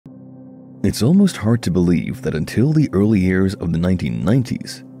It's almost hard to believe that until the early years of the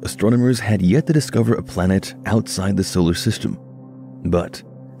 1990s, astronomers had yet to discover a planet outside the solar system. But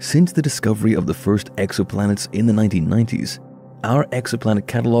since the discovery of the first exoplanets in the 1990s, our exoplanet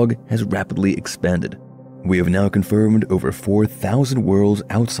catalog has rapidly expanded. We have now confirmed over 4,000 worlds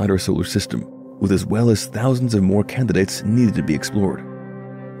outside our solar system, with as well as thousands of more candidates needed to be explored.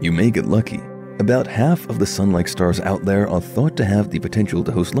 You may get lucky. About half of the sun-like stars out there are thought to have the potential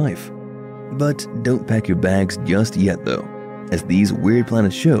to host life. But don't pack your bags just yet though. As these weird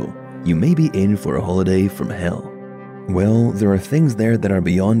planets show, you may be in for a holiday from hell. Well, there are things there that are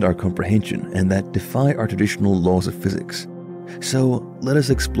beyond our comprehension and that defy our traditional laws of physics. So let us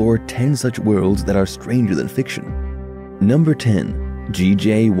explore 10 such worlds that are stranger than fiction. Number 10.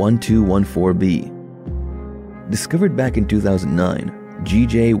 GJ1214b. Discovered back in 2009,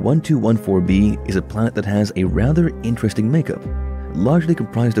 GJ1214b is a planet that has a rather interesting makeup, largely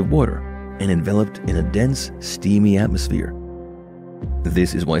comprised of water and enveloped in a dense, steamy atmosphere.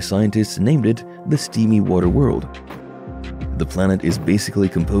 This is why scientists named it the Steamy Water World. The planet is basically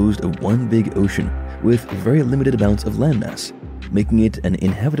composed of one big ocean with very limited amounts of landmass, making it an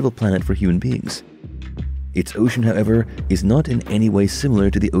inhabitable planet for human beings. Its ocean, however, is not in any way similar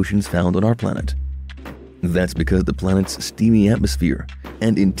to the oceans found on our planet. That's because the planet's steamy atmosphere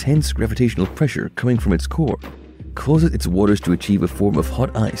and intense gravitational pressure coming from its core causes its waters to achieve a form of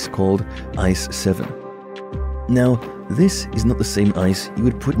hot ice called Ice 7. Now, this is not the same ice you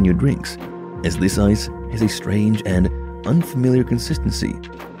would put in your drinks, as this ice has a strange and unfamiliar consistency,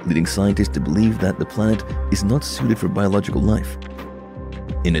 leading scientists to believe that the planet is not suited for biological life.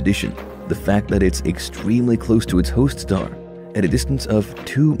 In addition, the fact that it's extremely close to its host star, at a distance of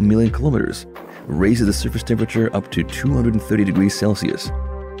 2 million kilometers, raises the surface temperature up to 230 degrees Celsius.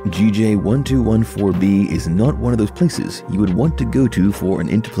 GJ1214b is not one of those places you would want to go to for an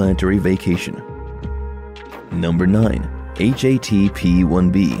interplanetary vacation. Number 9.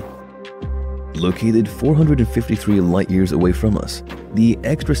 HATP1b. Located 453 light-years away from us, the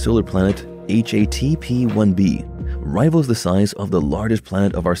extrasolar planet HATP1b rivals the size of the largest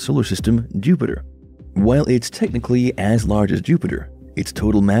planet of our solar system, Jupiter. While it's technically as large as Jupiter, its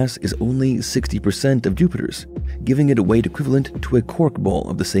total mass is only 60% of Jupiter's, giving it a weight equivalent to a cork ball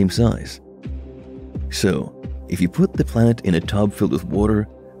of the same size. So, if you put the planet in a tub filled with water,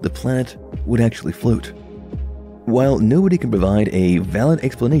 the planet would actually float. While nobody can provide a valid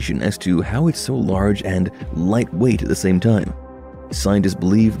explanation as to how it's so large and lightweight at the same time, scientists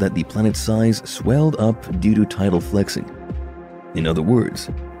believe that the planet's size swelled up due to tidal flexing. In other words,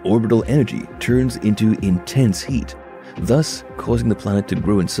 orbital energy turns into intense heat, thus causing the planet to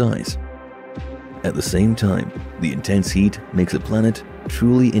grow in size. At the same time, the intense heat makes the planet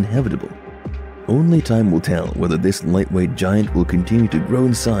truly inhabitable. Only time will tell whether this lightweight giant will continue to grow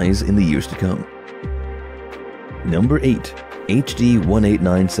in size in the years to come. Number 8.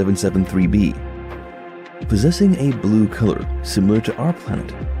 HD189773b. Possessing a blue color similar to our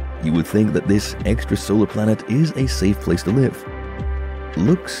planet, you would think that this extrasolar planet is a safe place to live.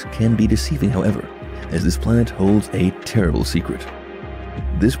 Looks can be deceiving, however, as this planet holds a terrible secret.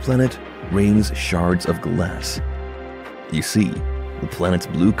 This planet rains shards of glass. You see, the planet's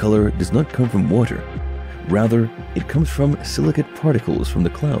blue color does not come from water. Rather, it comes from silicate particles from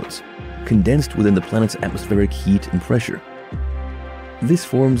the clouds, condensed within the planet's atmospheric heat and pressure. This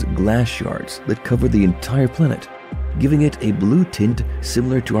forms glass shards that cover the entire planet, giving it a blue tint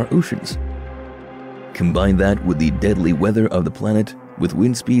similar to our oceans. Combine that with the deadly weather of the planet, with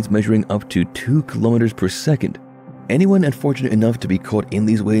wind speeds measuring up to 2 kilometers per second, anyone unfortunate enough to be caught in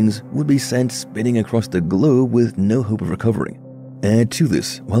these winds would be sent spinning across the globe with no hope of recovering. Add to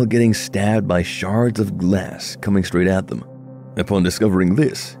this while getting stabbed by shards of glass coming straight at them. Upon discovering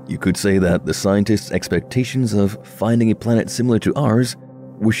this, you could say that the scientists' expectations of finding a planet similar to ours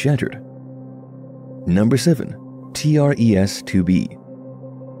were shattered. Number 7. TRES-2b.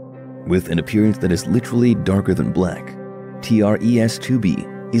 With an appearance that is literally darker than black,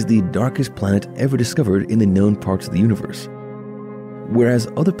 TRES-2b is the darkest planet ever discovered in the known parts of the universe. Whereas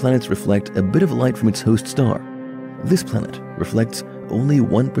other planets reflect a bit of light from its host star, this planet reflects only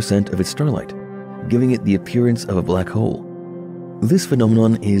 1% of its starlight, giving it the appearance of a black hole. This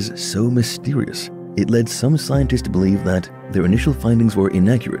phenomenon is so mysterious, it led some scientists to believe that their initial findings were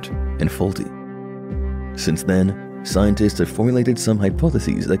inaccurate and faulty. Since then, scientists have formulated some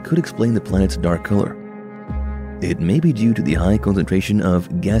hypotheses that could explain the planet's dark color. It may be due to the high concentration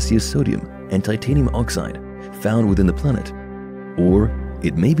of gaseous sodium and titanium oxide found within the planet, or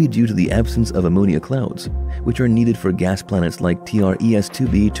it may be due to the absence of ammonia clouds, which are needed for gas planets like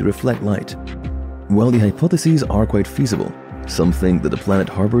TRES-2b to reflect light. While the hypotheses are quite feasible, Some think that the planet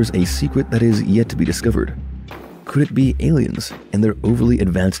harbors a secret that is yet to be discovered. Could it be aliens and their overly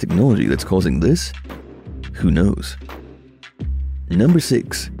advanced technology that's causing this? Who knows? Number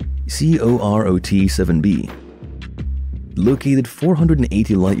 6. COROT 7b. Located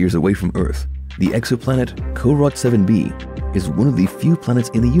 480 light-years away from Earth, the exoplanet COROT 7b is one of the few planets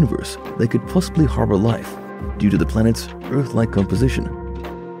in the universe that could possibly harbor life due to the planet's Earth-like composition.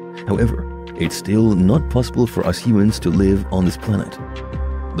 However, it's still not possible for us humans to live on this planet.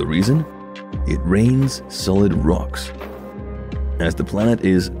 The reason? It rains solid rocks. As the planet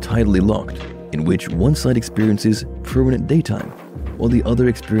is tidally locked, in which one side experiences permanent daytime, while the other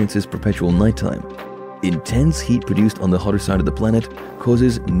experiences perpetual nighttime, intense heat produced on the hotter side of the planet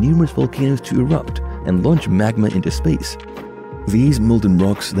causes numerous volcanoes to erupt and launch magma into space. These molten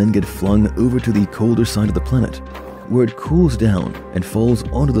rocks then get flung over to the colder side of the planet, where it cools down and falls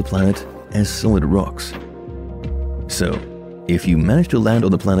onto the planet as solid rocks. So, if you manage to land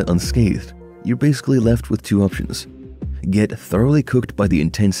on the planet unscathed, you're basically left with two options: get thoroughly cooked by the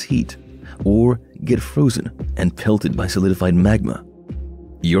intense heat, or get frozen and pelted by solidified magma.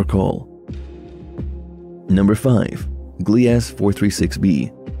 Your call. Number 5. Glias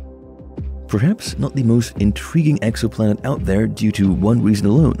 436b. Perhaps not the most intriguing exoplanet out there due to one reason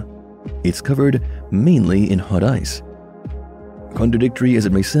alone: it's covered mainly in hot ice. Contradictory as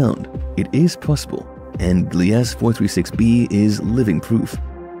it may sound, it is possible, and Glias 436b is living proof.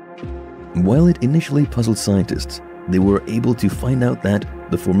 While it initially puzzled scientists, they were able to find out that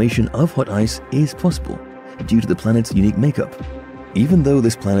the formation of hot ice is possible due to the planet's unique makeup. Even though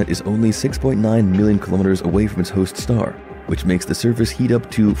this planet is only 6.9 million kilometers away from its host star, which makes the surface heat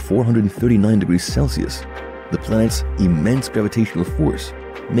up to 439 degrees Celsius, the planet's immense gravitational force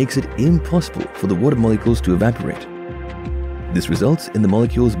makes it impossible for the water molecules to evaporate. This results in the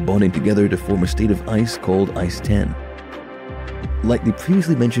molecules bonding together to form a state of ice called Ice 10. Like the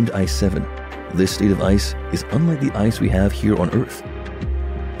previously mentioned Ice 7, this state of ice is unlike the ice we have here on Earth.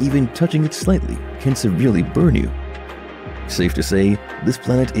 Even touching it slightly can severely burn you. Safe to say, this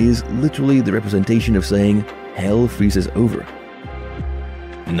planet is literally the representation of saying, hell freezes over.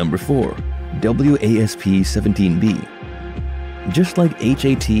 Number 4. WASP 17b. Just like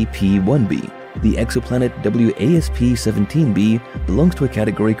HAT P1b, the exoplanet WASP 17b belongs to a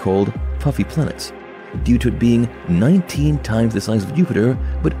category called puffy planets, due to it being 19 times the size of Jupiter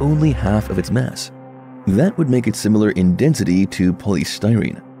but only half of its mass. That would make it similar in density to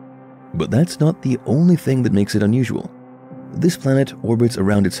polystyrene. But that's not the only thing that makes it unusual. This planet orbits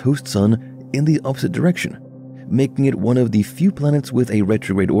around its host sun in the opposite direction, making it one of the few planets with a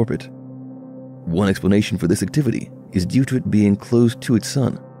retrograde orbit. One explanation for this activity is due to it being close to its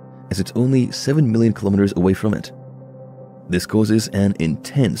sun, as it's only 7 million kilometers away from it. This causes an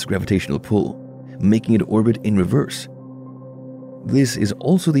intense gravitational pull, making it orbit in reverse. This is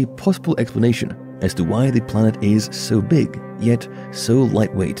also the possible explanation as to why the planet is so big, yet so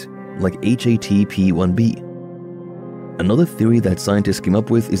lightweight, like HAT P1b. Another theory that scientists came up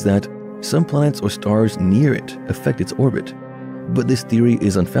with is that some planets or stars near it affect its orbit, but this theory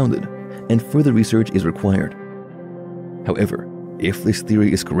is unfounded, and further research is required. However, if this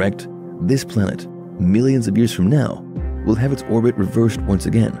theory is correct, this planet, millions of years from now, will have its orbit reversed once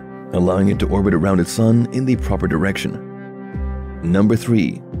again, allowing it to orbit around its sun in the proper direction. Number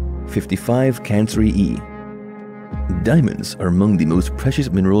 3. 55 Cancri E. Diamonds are among the most precious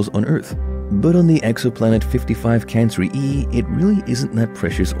minerals on Earth, but on the exoplanet 55 Cancri E, it really isn't that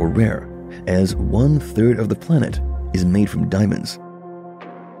precious or rare, as 1/3 of the planet is made from diamonds.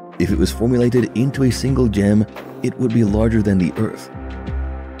 If it was formulated into a single gem, it would be larger than the Earth.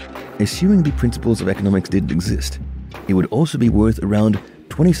 Assuming the principles of economics didn't exist, it would also be worth around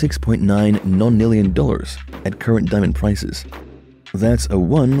 $26.9 nonillion at current diamond prices. That's a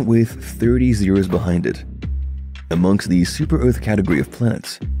 1 with 30 zeros behind it. Amongst the super-Earth category of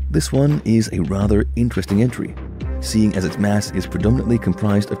planets, this one is a rather interesting entry, seeing as its mass is predominantly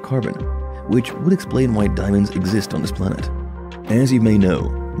comprised of carbon, which would explain why diamonds exist on this planet. As you may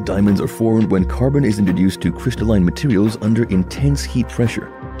know, diamonds are formed when carbon is introduced to crystalline materials under intense heat pressure,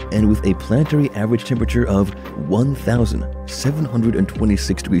 and with a planetary average temperature of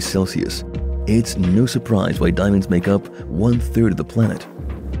 1,726 degrees Celsius. It's no surprise why diamonds make up 1/3 of the planet.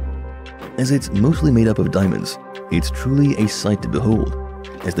 As it's mostly made up of diamonds, it's truly a sight to behold,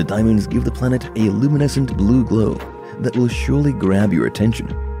 as the diamonds give the planet a luminescent blue glow that will surely grab your attention.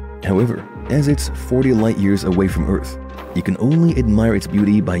 However, as it's 40 light years away from Earth, you can only admire its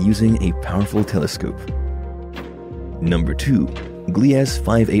beauty by using a powerful telescope. Number 2. Glias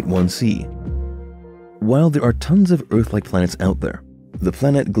 581c. While there are tons of Earth-like planets out there, The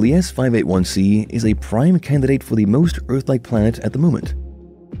planet Gliese 581c is a prime candidate for the most Earth-like planet at the moment.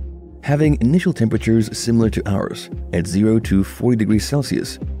 Having initial temperatures similar to ours, at 0 to 40 degrees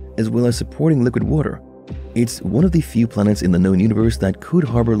Celsius, as well as supporting liquid water, it's one of the few planets in the known universe that could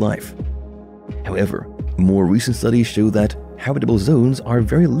harbor life. However, more recent studies show that habitable zones are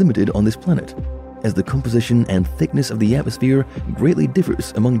very limited on this planet, as the composition and thickness of the atmosphere greatly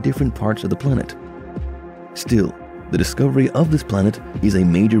differs among different parts of the planet. Still, the discovery of this planet is a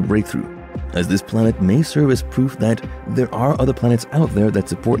major breakthrough, as this planet may serve as proof that there are other planets out there that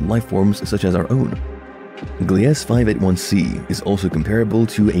support life forms such as our own. Gliese 581c is also comparable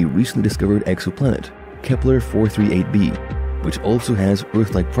to a recently discovered exoplanet, Kepler 438b, which also has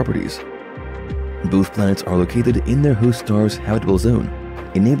Earth-like properties. Both planets are located in their host star's habitable zone,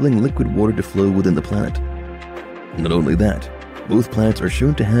 enabling liquid water to flow within the planet. Not only that, both planets are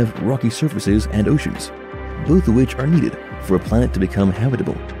shown to have rocky surfaces and oceans, both of which are needed for a planet to become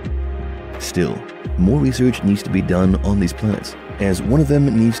habitable. Still, more research needs to be done on these planets, as one of them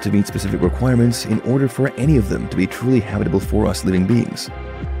needs to meet specific requirements in order for any of them to be truly habitable for us living beings.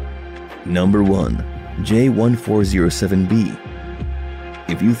 Number 1. J1407b.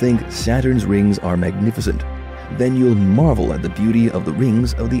 If you think Saturn's rings are magnificent, then you'll marvel at the beauty of the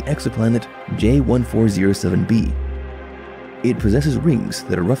rings of the exoplanet J1407b. It possesses rings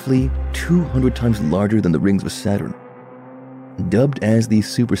that are roughly 200 times larger than the rings of Saturn. Dubbed as the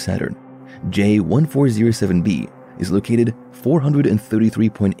Super Saturn, J1407b is located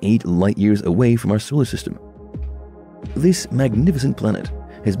 433.8 light-years away from our solar system. This magnificent planet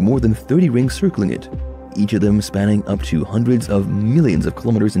has more than 30 rings circling it, each of them spanning up to hundreds of millions of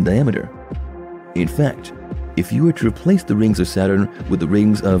kilometers in diameter. In fact, if you were to replace the rings of Saturn with the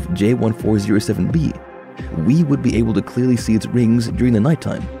rings of J1407b, we would be able to clearly see its rings during the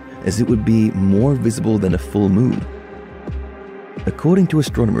nighttime, as it would be more visible than a full moon. According to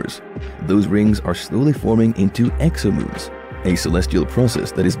astronomers, those rings are slowly forming into exomoons, a celestial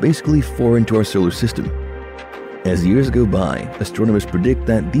process that is basically foreign to our solar system. As years go by, astronomers predict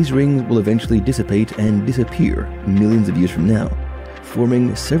that these rings will eventually dissipate and disappear millions of years from now,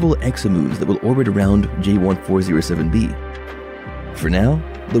 forming several exomoons that will orbit around J1407b. For now,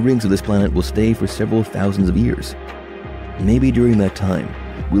 the rings of this planet will stay for several thousands of years. Maybe during that time,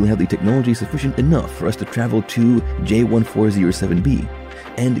 we'll have the technology sufficient enough for us to travel to J1407b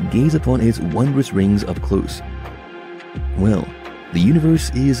and gaze upon its wondrous rings up close. Well, the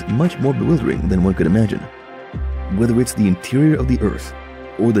universe is much more bewildering than one could imagine. Whether it's the interior of the Earth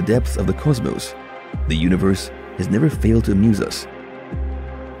or the depths of the cosmos, the universe has never failed to amuse us.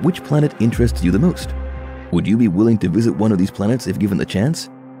 Which planet interests you the most? Would you be willing to visit one of these planets if given the chance?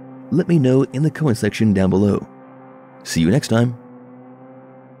 Let me know in the comment section down below. See you next time.